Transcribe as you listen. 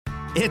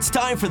It's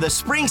time for the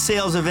spring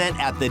sales event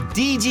at the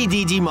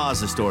DGDG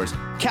Mazda stores.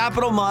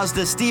 Capital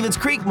Mazda, Stevens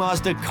Creek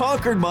Mazda,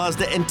 Concord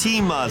Mazda, and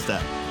Team Mazda.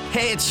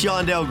 Hey, it's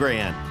Shondell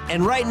Grand.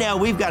 And right now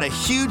we've got a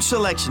huge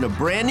selection of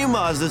brand new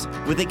Mazdas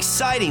with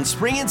exciting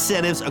spring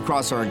incentives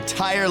across our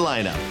entire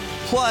lineup.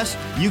 Plus,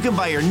 you can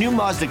buy your new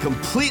Mazda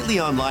completely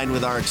online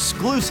with our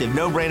exclusive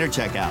no-brainer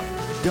checkout.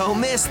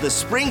 Don't miss the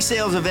spring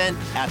sales event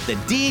at the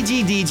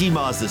DGDG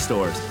Mazda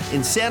stores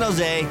in San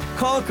Jose,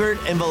 Concord,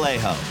 and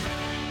Vallejo.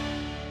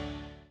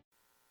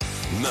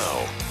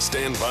 Now,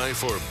 stand by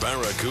for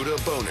Barracuda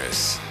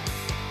Bonus.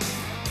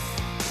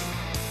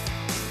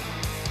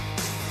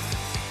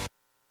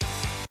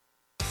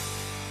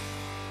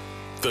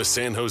 The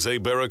San Jose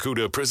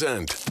Barracuda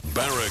present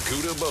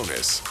Barracuda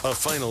Bonus, a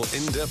final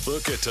in-depth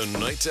look at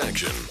tonight's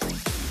action.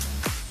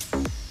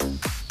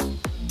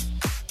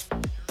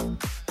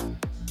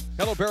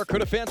 Hello,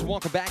 Barracuda fans.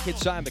 Welcome back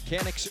inside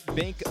Mechanics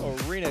Bank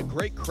Arena.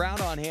 Great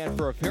crowd on hand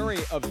for a very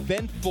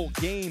eventful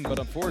game, but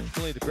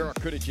unfortunately, the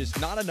Barracuda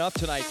just not enough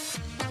tonight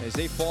as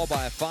they fall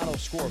by a final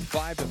score of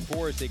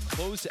 5-4 as they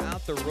close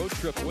out the road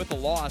trip with a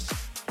loss,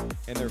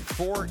 and their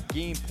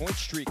 4-game point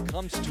streak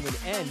comes to an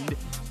end.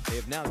 They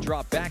have now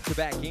dropped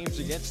back-to-back games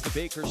against the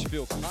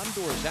Bakersfield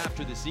Condors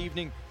after this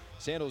evening.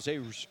 San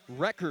Jose's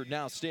record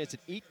now stands at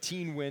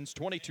 18 wins,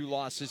 22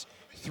 losses,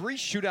 3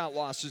 shootout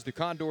losses. The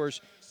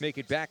Condors make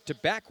it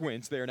back-to-back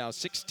wins. They are now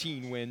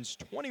 16 wins,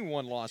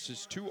 21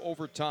 losses, 2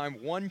 overtime,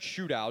 1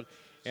 shootout,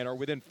 and are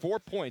within 4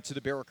 points of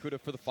the Barracuda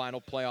for the final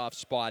playoff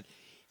spot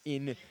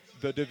in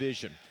the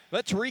division.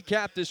 Let's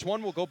recap this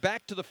one. We'll go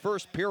back to the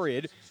first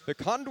period. The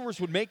Condors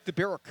would make the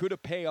Barracuda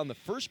pay on the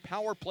first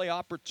power play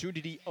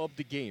opportunity of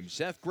the game.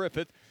 Seth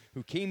Griffith,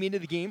 who came into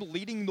the game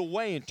leading the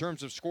way in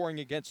terms of scoring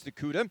against the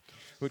CUDA,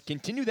 would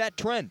continue that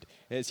trend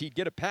as he'd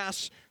get a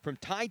pass from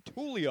Ty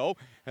Tullio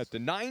at the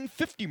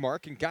 9:50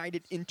 mark and guide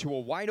it into a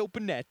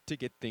wide-open net to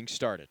get things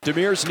started.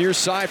 Demir's near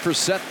side for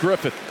Seth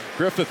Griffith.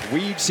 Griffith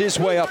weaves his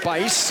way up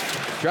ice,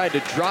 tried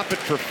to drop it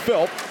for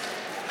Philp.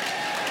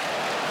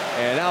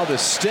 And now the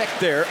stick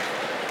there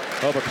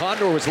of a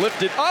Condor was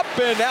lifted up,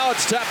 and now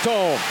it's tapped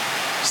home.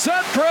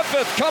 Seth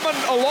Griffith coming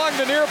along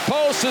the near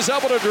post is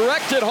able to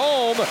direct it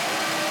home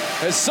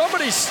as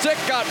somebody's stick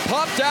got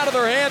popped out of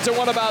their hands and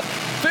went about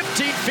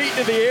 15 feet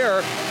into the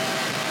air.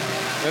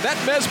 And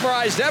that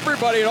mesmerized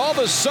everybody, and all of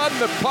a sudden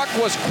the puck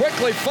was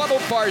quickly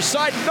funneled far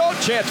side. No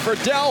chance for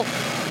Dell.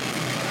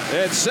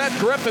 And Seth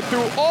Griffith,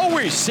 who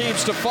always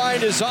seems to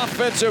find his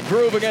offensive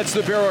groove against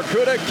the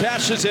Barracuda,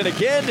 cashes in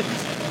again.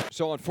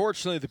 So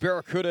unfortunately, the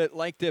Barracuda,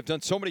 like they've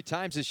done so many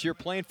times this year,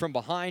 playing from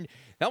behind.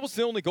 That was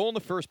the only goal in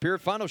the first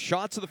period. Final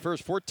shots of the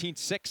first,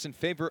 14-6 in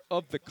favor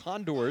of the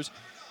Condors.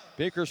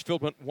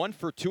 Bakersfield went 1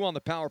 for 2 on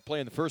the power play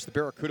in the first. The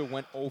Barracuda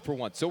went 0 for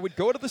 1. So we'd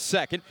go to the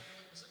second.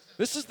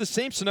 This is the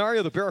same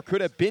scenario the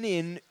Barracuda have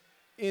been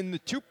in the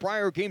 2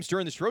 prior games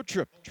during this road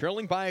trip,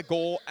 trailing by a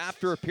goal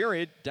after a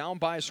period, down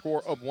by a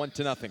score of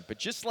 1-0. But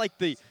just like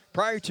the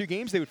prior 2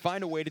 games, they would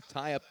find a way to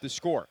tie up the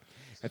score.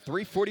 At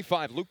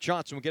 3:45, Luke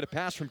Johnson will get a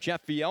pass from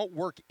Jeff Viel,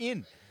 work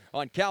in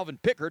on Calvin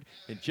Pickard,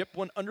 and chip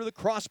one under the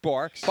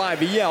crossbar by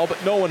Viel,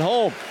 but no one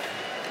home.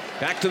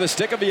 Back to the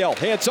stick of Viel,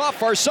 hands off,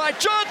 far side,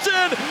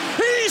 Johnson,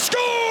 he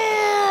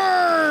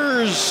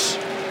scores!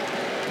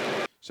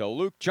 So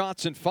Luke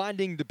Johnson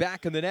finding the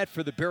back of the net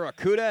for the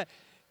Barracuda,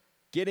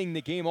 getting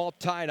the game all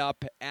tied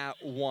up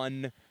at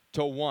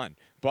 1-1.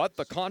 But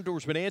the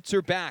Condors would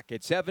answer back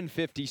at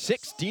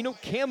 7:56. Dino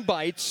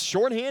Kambites,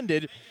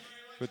 shorthanded,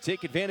 would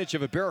take advantage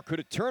of a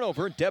Barracuda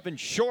turnover, and Devin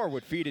Shore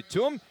would feed it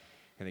to him.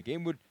 And the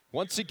game would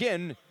once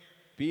again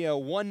be a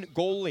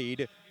 1-goal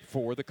lead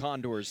for the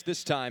Condors,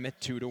 this time at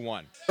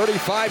 2-1.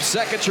 35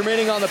 seconds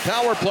remaining on the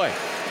power play.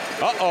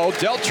 Uh-oh,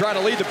 Dell trying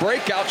to lead the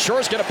breakout.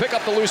 Shore's going to pick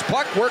up the loose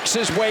puck, works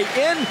his way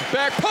in,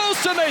 back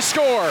post, and they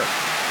score.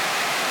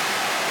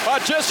 A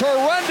just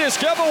horrendous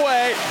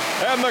giveaway,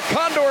 and the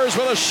Condors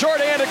with a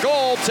short-handed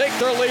goal take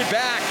their lead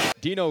back.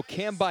 Dino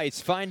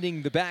Kambites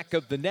finding the back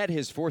of the net,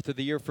 his 4th of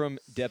the year from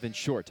Devin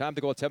Shore. Time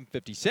to go at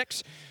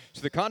 7:56. So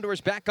the Condors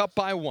back up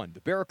by 1.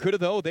 The Barracuda,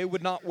 though, they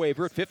would not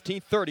waver. At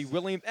 15:30,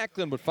 William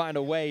Eklund would find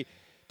a way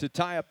to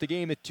tie up the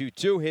game at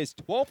 2-2. His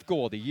 12th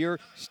goal of the year,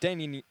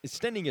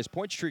 extending his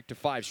point streak to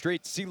 5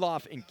 straight.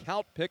 Seeloff and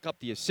Kaut pick up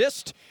the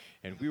assist,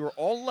 and we were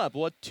all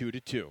level at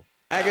 2-2.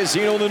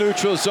 Agazzino in the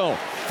neutral zone.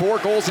 4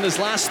 goals in his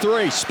last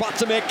 3.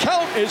 Spots a man.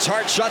 Count his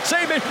hard shot.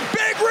 Save it.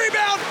 Big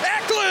rebound.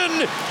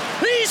 Eklund.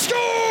 He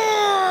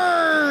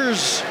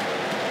scores!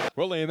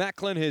 William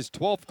Eklund, his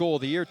 12th goal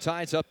of the year,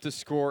 ties up the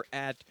score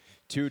at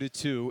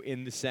 2-2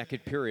 in the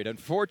second period.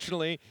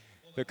 Unfortunately,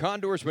 the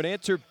Condors would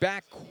answer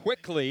back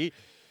quickly.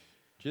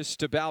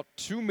 Just about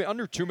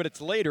under 2 minutes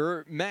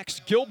later,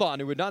 Max Gilbon,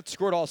 who had not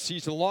scored all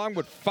season long,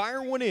 would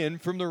fire one in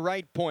from the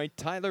right point.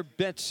 Tyler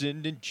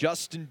Benson and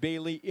Justin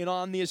Bailey in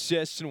on the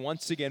assists, and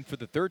once again, for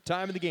the 3rd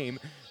time in the game,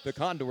 the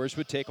Condors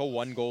would take a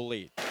 1-goal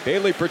lead.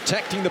 Bailey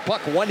protecting the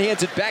puck,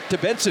 one-hands it back to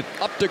Benson,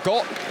 up to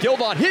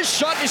Gilbon, his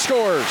shot, he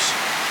scores!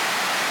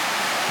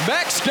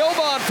 Max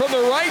Gilbon from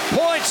the right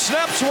point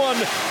snaps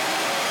one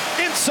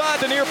inside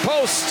the near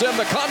post, and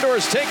the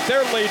Condors take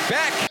their lead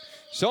back.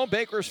 So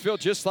Bakersfield,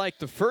 just like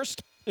the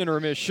first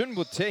intermission,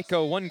 will take a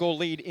 1-goal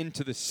lead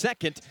into the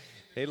second.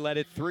 They led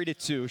it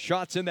 3-2.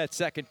 Shots in that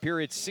second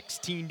period,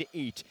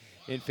 16-8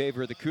 in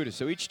favor of the CUDA.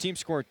 So each team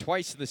scored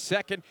twice in the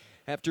second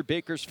after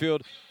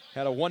Bakersfield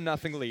had a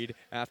 1-0 lead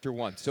after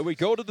one. So we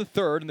go to the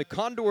third, and the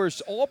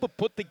Condors all but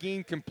put the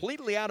game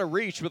completely out of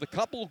reach with a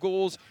couple of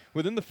goals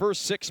within the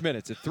first 6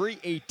 minutes. At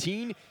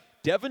 3:18,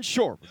 Devon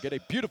Shore will get a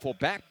beautiful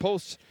back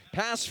post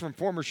pass from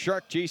former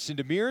Shark Jason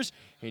Demers,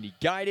 and he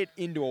guided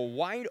into a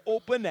wide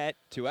open net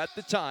to, at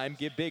the time,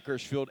 give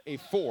Bakersfield a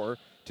 4-2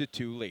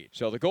 lead.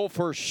 So the goal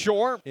for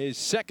Shore, his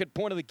second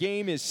point of the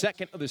game, his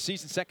second of the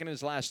season, second in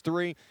his last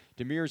three.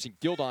 Demers and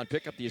Gildon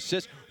pick up the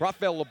assist.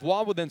 Raphael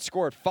Lebois will then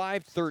score at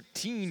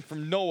 5:13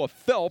 from Noah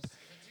Phelp.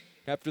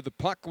 After the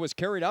puck was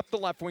carried up the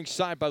left wing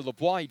side by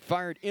Lebois, he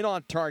fired in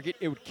on target.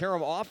 It would carry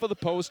him off of the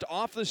post,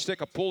 off the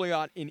stick of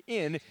Pouliot and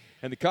in,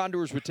 and the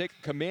Condors would take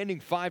a commanding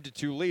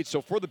 5-2 lead.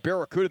 So for the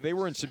Barracuda, they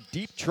were in some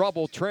deep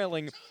trouble,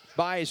 trailing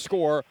by a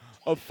score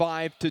of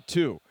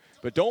 5-2.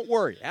 But don't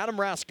worry, Adam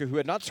Raska, who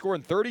had not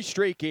scored in 30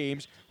 straight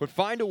games, would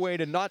find a way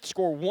to not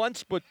score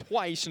once but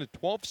twice in a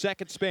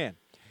 12-second span.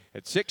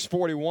 At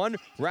 6:41,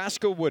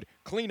 Raska would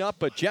clean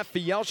up a Jeff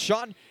Viel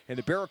shot, and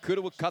the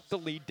Barracuda would cut the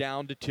lead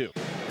down to 2.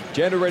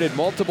 Generated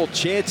multiple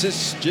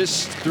chances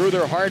just through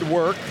their hard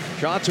work.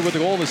 Johnson with the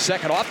goal in the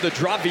second off the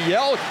drop.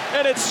 Viel,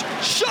 and it's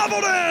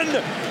shoveled in!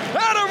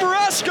 Adam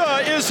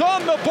Raska is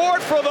on the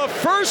board for the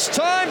first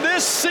time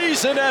this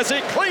season as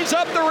he cleans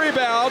up the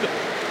rebound.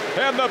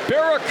 And the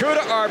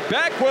Barracuda are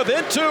back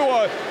within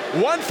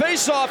 2. One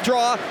face-off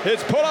draw.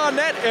 It's put on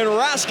net, and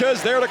Raska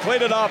is there to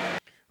clean it up.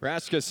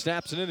 Raska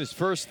snaps it in his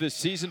first this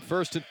season,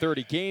 first in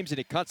 30 games, and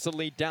he cuts the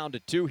lead down to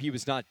 2. He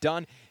was not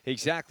done.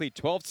 Exactly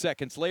 12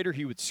 seconds later,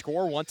 he would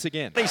score once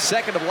again.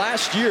 Second of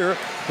last year,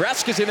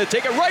 Raska's going to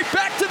take it right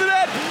back to the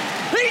net.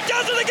 He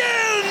does it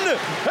again!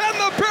 And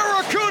the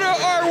Barracuda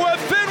are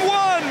within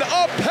 1.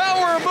 A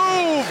power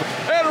move.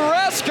 And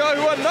Raska,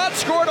 who had not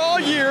scored all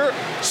year,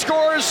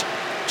 scores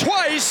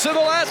twice in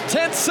the last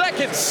 10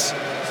 seconds.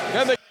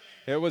 And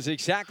it was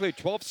exactly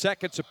 12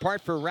 seconds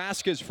apart for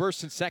Raska's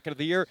first and second of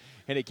the year,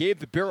 and it gave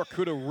the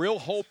Barracuda real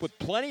hope with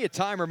plenty of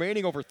time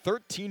remaining, over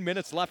 13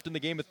 minutes left in the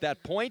game at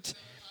that point.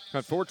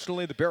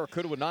 Unfortunately, the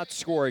Barracuda would not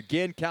score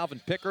again.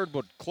 Calvin Pickard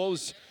would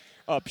close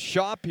up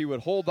shop. He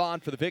would hold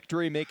on for the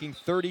victory, making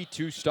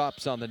 32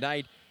 stops on the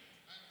night.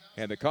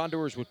 And the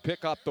Condors would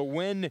pick up the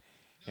win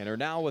and are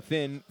now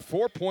within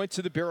 4 points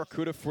of the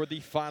Barracuda for the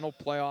final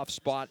playoff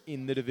spot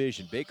in the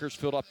division.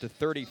 Bakersfield up to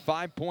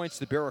 35 points.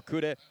 The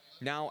Barracuda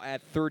now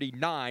at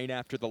 39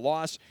 after the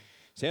loss.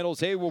 San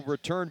Jose will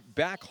return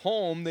back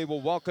home. They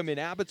will welcome in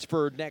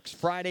Abbotsford next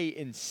Friday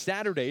and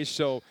Saturday.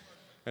 So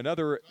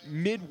another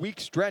midweek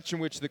stretch in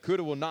which the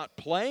CUDA will not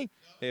play.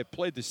 They have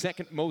played the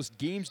second most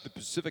games in the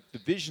Pacific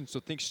Division, so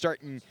things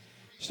starting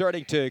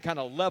to kind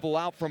of level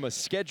out from a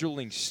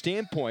scheduling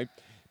standpoint.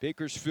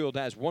 Bakersfield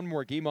has one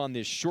more game on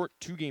this short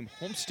 2-game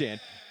homestand,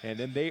 and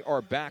then they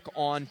are back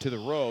on to the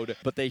road.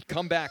 But they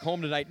come back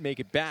home tonight and make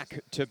it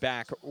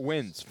back-to-back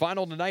wins.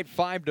 Final tonight,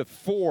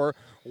 5-4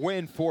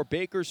 win for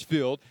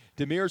Bakersfield.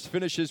 Demers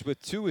finishes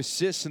with 2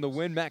 assists in the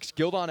win. Max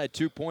Gildon had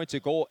 2 points, a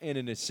goal, and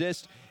an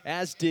assist,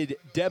 as did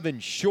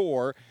Devon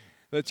Shore.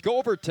 Let's go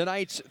over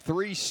tonight's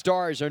 3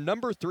 stars. Our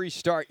number 3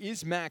 star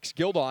is Max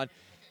Gildon.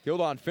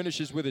 Gildon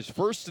finishes with his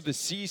first of the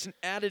season,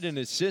 added an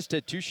assist,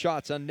 had 2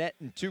 shots on net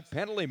and 2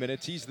 penalty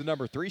minutes. He's the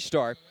number 3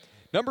 star.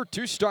 Number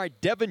 2 star,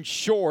 Devon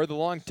Shore, the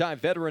longtime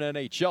veteran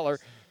NHLer.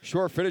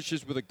 Shore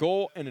finishes with a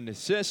goal and an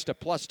assist, a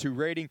 +2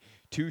 rating,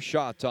 2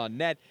 shots on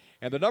net.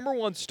 And the number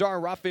 1 star,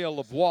 Raphael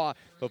Lebois.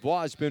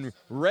 Lebois has been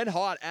red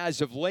hot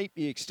as of late.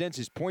 He extends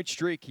his point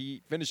streak.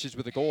 He finishes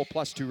with a goal,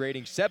 +2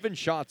 rating, 7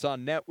 shots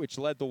on net, which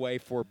led the way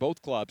for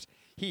both clubs.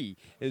 He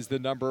is the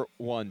number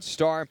 1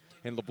 star.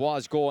 And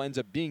Lebois' goal ends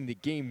up being the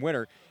game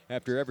winner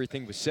after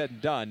everything was said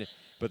and done.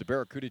 But the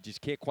Barracuda just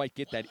can't quite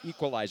get that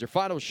equalizer.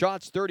 Final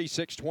shots,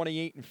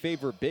 36-28 in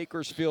favor of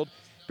Bakersfield.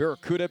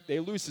 Barracuda, they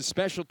lose the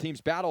special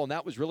teams battle, and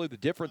that was really the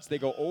difference. They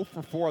go 0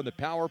 for 4 on the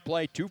power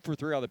play, 2 for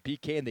 3 on the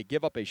PK, and they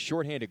give up a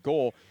shorthanded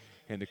goal.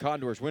 And the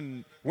Condors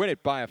win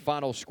it by a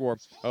final score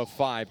of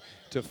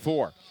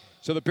 5-4.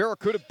 So the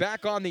Barracuda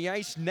back on the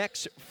ice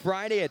next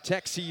Friday at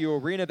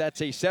TechCU Arena.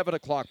 That's a 7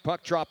 o'clock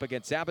puck drop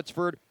against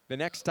Abbotsford. The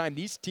next time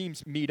these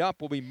teams meet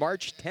up will be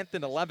March 10th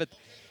and 11th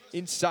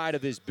inside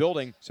of this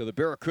building. So the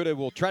Barracuda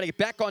will try to get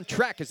back on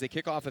track as they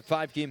kick off a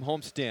 5-game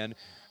homestand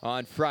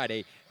on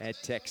Friday at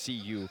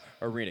TechCU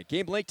Arena.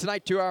 Game late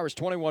tonight, 2 hours,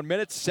 21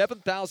 minutes,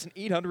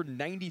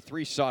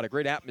 7,893 saw it. A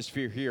great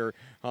atmosphere here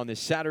on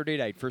this Saturday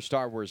night for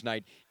Star Wars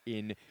night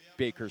in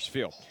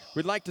Bakersfield.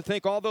 We'd like to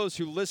thank all those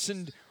who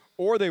listened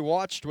or they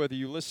watched, whether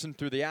you listened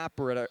through the app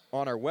or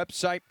on our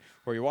website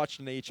or you watched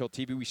on the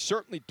HLTV. We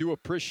certainly do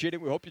appreciate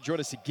it. We hope you join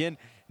us again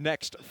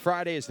next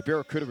Friday as the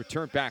Barracuda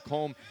return back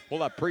home.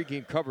 We'll have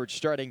pregame coverage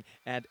starting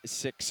at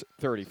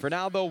 6:30. For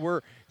now, though,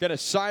 we're going to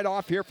side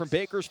off here from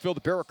Bakersfield.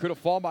 The Barracuda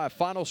fall by a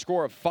final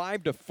score of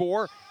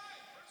 5-4.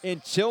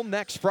 Until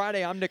next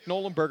Friday, I'm Nick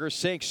Nolenberger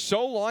saying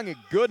so long and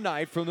good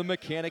night from the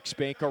Mechanics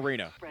Bank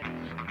Arena.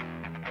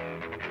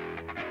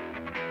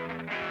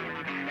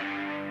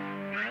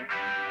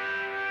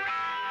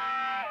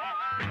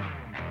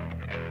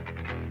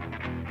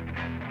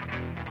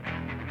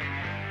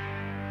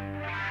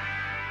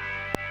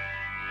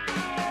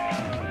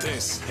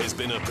 This has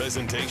been a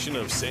presentation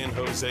of San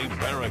Jose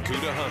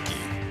Barracuda Hockey.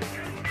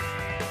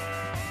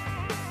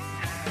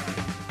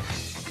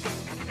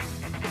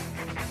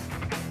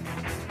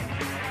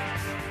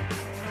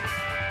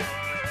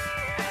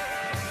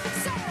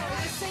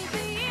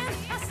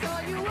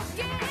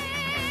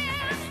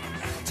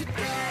 Today,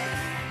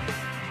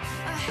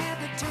 I had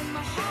to turn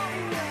my heart.